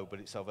don't know, but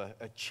it's of a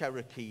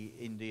Cherokee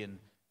Indian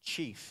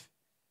chief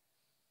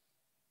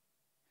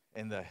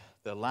in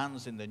the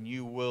lands in the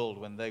New World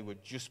when they were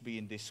just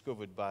being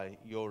discovered by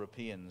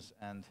Europeans.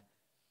 And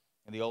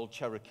the old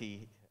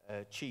Cherokee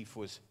chief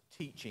was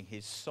teaching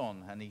his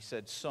son, and he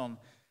said, "Son,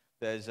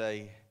 there's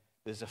a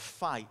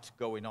fight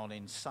going on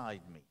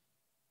inside me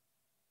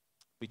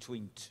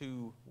between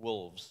two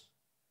wolves,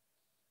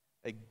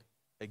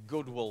 a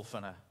good wolf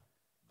and a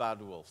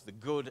bad wolf, the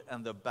good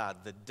and the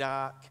bad, the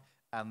dark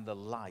and the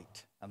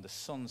light." And the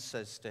son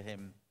says to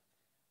him,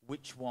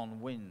 "Which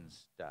one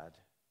wins, Dad?"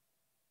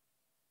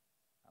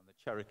 And the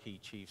Cherokee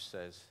chief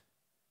says,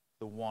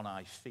 "The one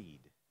I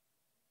feed."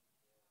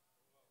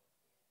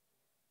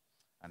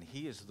 And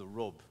here's the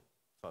rub,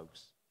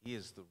 folks.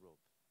 Here's the rub.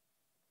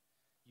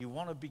 You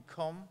want to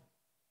become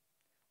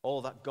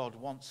all that God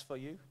wants for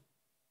you?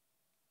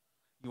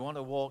 You want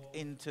to walk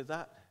into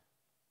that?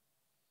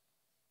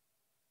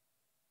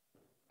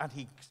 And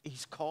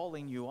he's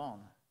calling you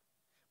on.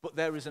 But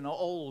there is an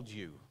old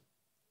you.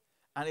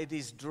 And it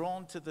is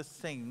drawn to the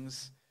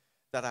things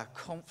that are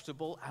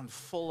comfortable and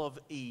full of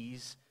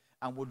ease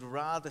and would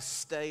rather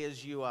stay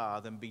as you are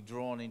than be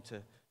drawn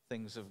into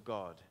things of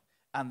God.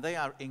 And they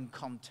are in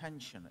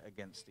contention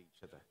against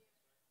each other.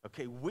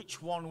 Okay,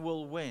 which one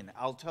will win?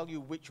 I'll tell you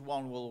which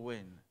one will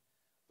win.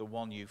 The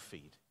one you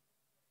feed.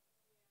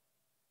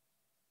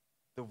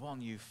 The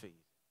one you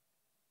feed.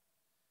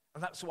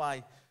 And that's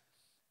why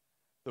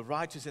the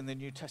writers in the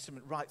New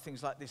Testament write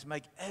things like this: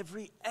 make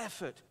every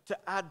effort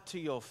to add to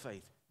your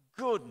faith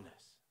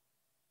goodness.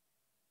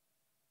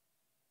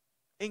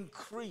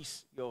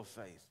 Increase your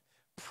faith.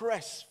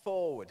 Press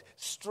forward.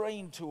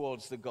 Strain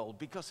towards the goal,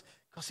 because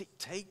it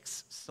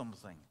takes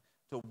something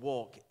to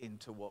walk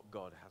into what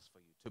God has for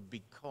you, to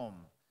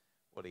become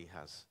what he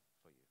has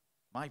for you.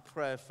 My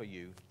prayer for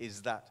you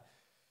is that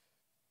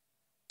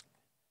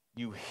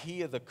you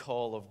hear the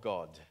call of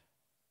God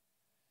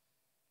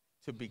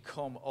to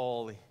become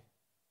all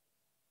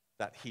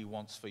that he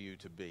wants for you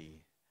to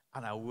be,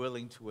 and are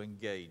willing to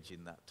engage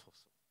in that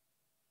tussle.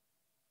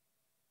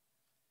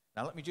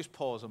 Now let me just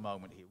pause a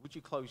moment here. Would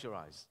you close your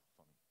eyes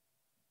for me?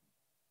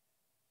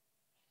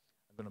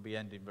 I'm going to be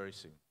ending very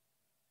soon.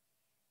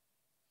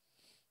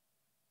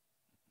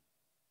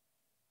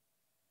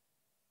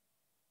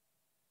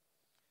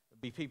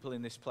 There'll be people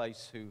in this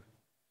place who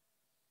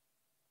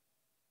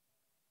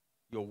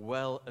you're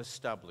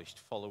well-established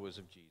followers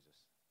of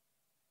Jesus.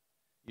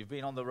 You've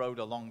been on the road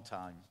a long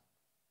time.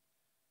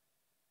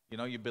 You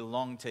know you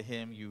belong to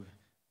him, you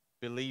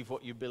believe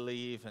what you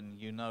believe,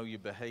 and you know your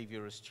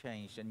behavior has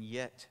changed, and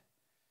yet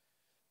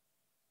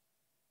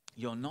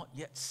you're not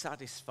yet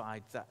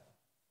satisfied that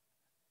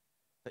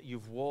that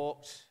you've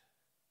walked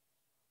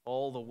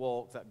all the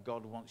walk that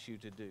God wants you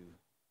to do,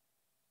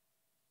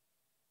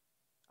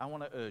 I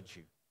want to urge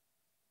you.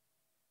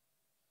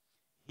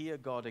 Hear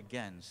God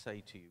again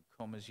say to you,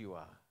 come as you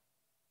are.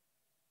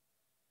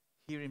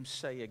 Hear him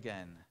say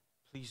again,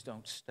 please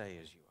don't stay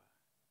as you are.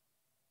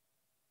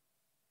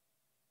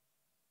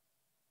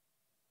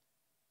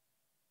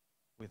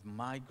 With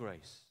my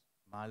grace,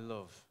 my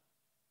love,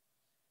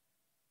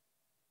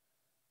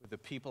 with the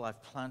people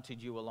I've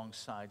planted you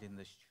alongside in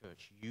this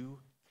church, you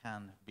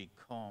can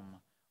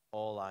become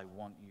all I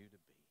want you to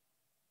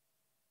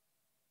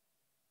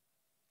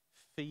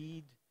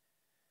be.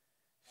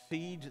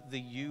 Feed the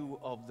you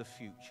of the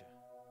future.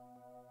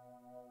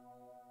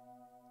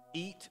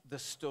 Eat the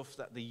stuff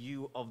that the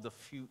you of the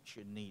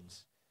future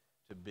needs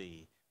to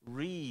be.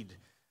 Read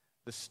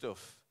the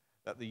stuff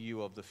that the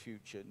you of the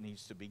future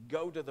needs to be.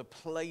 Go to the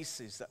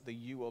places that the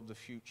you of the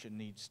future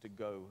needs to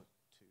go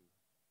to.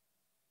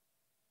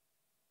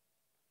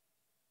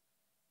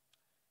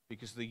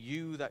 Because the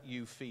you that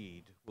you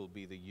feed will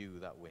be the you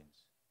that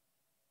wins.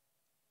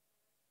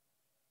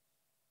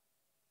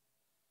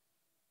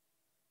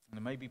 And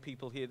there may be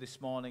people here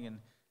this morning and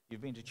you've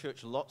been to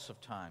church lots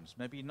of times.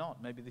 Maybe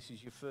not. Maybe this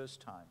is your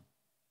first time.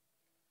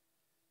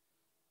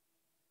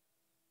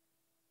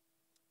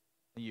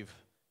 And you've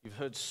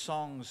heard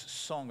songs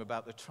sung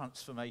about the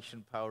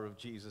transformation power of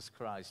Jesus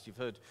Christ. You've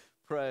heard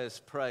prayers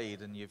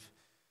prayed, and you've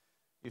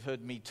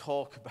heard me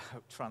talk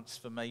about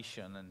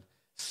transformation, and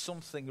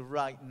something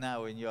right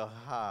now in your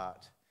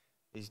heart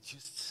is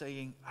just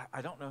saying,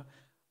 I don't know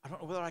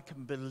whether I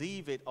can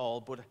believe it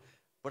all,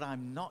 but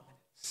I'm not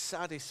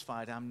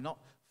satisfied. I'm not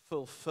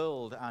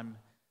fulfilled.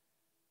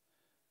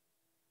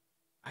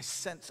 I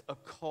sense a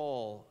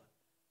call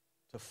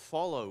to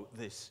follow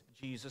this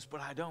Jesus, but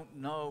I don't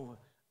know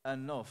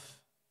enough.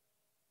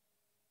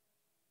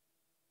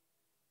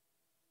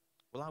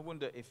 Well, I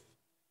wonder if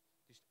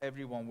just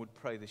everyone would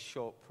pray this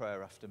short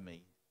prayer after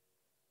me.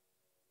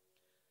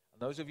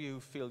 And those of you who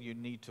feel you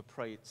need to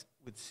pray it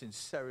with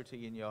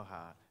sincerity in your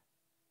heart,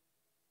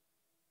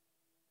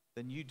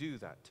 then you do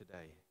that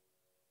today.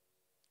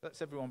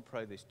 Let's everyone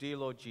pray this. Dear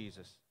Lord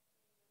Jesus,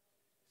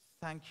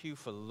 thank you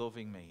for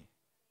loving me.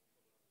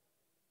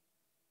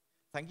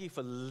 Thank you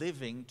for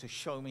living to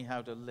show me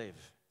how to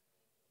live.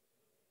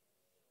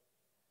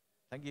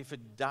 Thank you for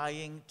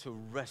dying to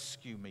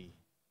rescue me.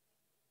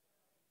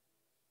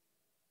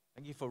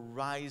 Thank you for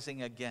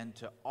rising again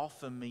to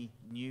offer me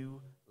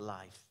new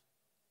life.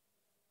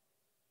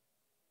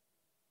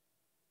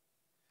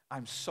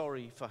 I'm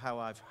sorry for how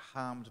I've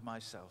harmed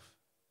myself.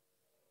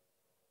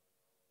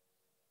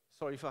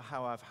 Sorry for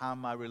how I've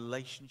harmed my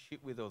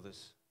relationship with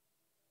others.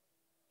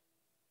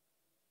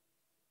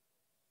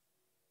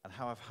 And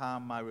how I've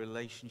harmed my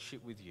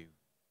relationship with you.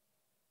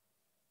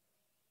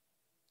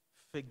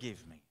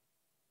 Forgive me.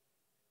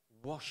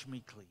 Wash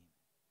me clean.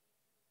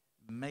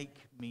 Make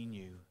me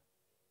new.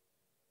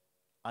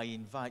 I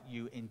invite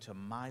you into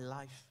my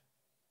life.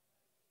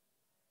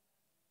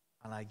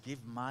 And I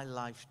give my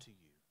life to you.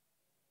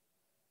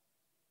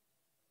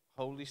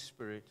 Holy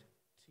Spirit,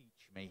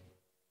 teach me.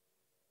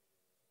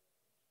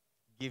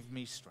 Give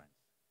me strength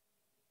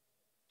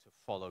to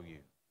follow you.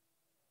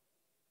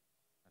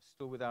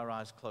 Still with our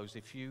eyes closed,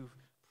 if you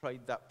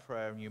prayed that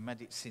prayer and you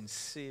meant it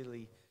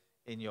sincerely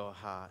in your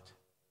heart,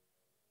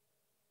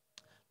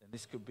 then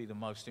this could be the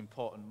most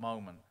important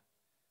moment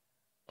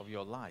of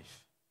your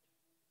life.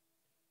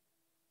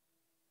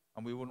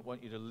 And we wouldn't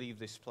want you to leave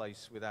this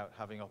place without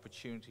having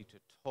opportunity to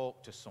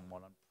talk to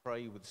someone and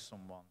pray with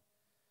someone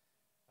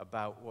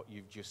about what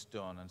you've just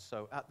done. And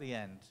so at the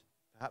end,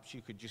 perhaps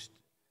you could just,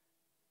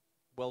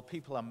 while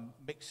people are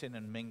mixing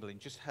and mingling,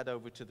 just head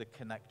over to the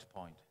connect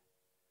point.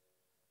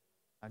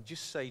 And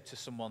just say to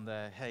someone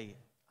there, hey,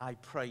 I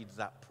prayed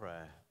that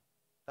prayer.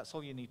 That's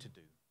all you need to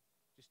do.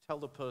 Just tell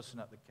the person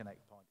at the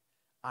connect point,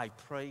 I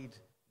prayed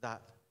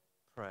that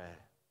prayer.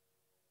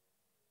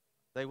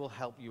 They will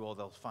help you, or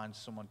they'll find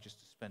someone just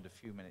to spend a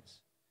few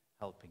minutes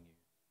helping you.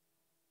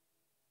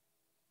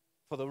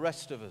 For the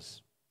rest of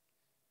us,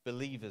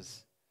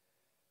 believers,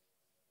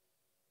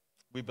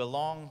 we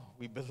belong,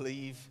 we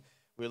believe,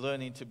 we're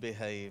learning to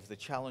behave. The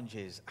challenge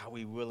is, are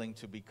we willing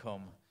to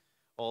become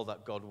all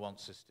that God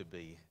wants us to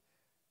be?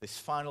 This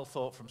final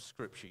thought from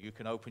Scripture, you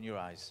can open your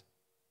eyes.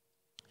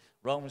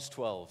 Romans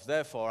 12,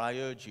 therefore I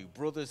urge you,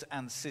 brothers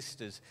and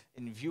sisters,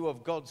 in view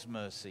of God's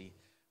mercy,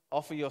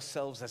 offer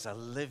yourselves as a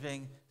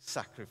living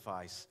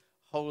sacrifice,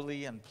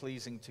 holy and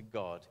pleasing to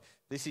God.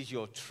 This is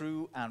your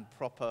true and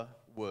proper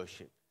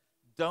worship.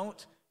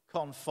 Don't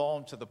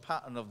conform to the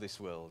pattern of this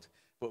world,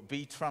 but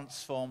be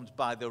transformed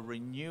by the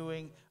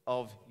renewing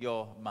of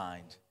your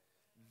mind.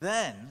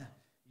 Then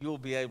you'll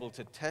be able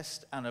to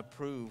test and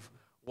approve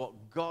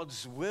what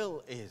God's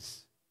will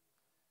is,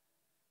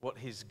 what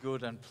his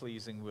good and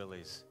pleasing will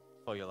is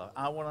for your life.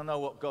 I want to know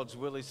what God's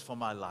will is for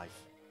my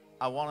life.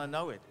 I want to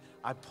know it.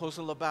 I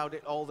puzzle about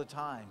it all the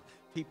time.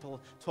 People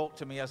talk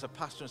to me as a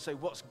pastor and say,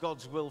 what's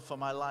God's will for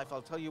my life?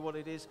 I'll tell you what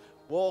it is.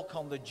 Walk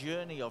on the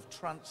journey of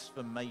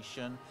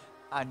transformation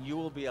and you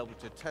will be able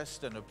to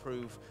test and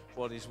approve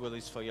what His will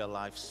is for your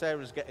life.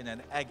 Sarah's getting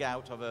an egg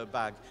out of her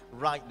bag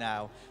right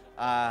now.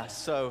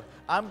 So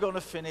I'm going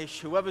to finish.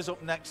 Whoever's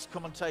up next,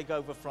 come and take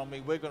over from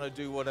me. We're going to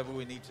do whatever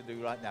we need to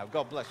do right now.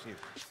 God bless you.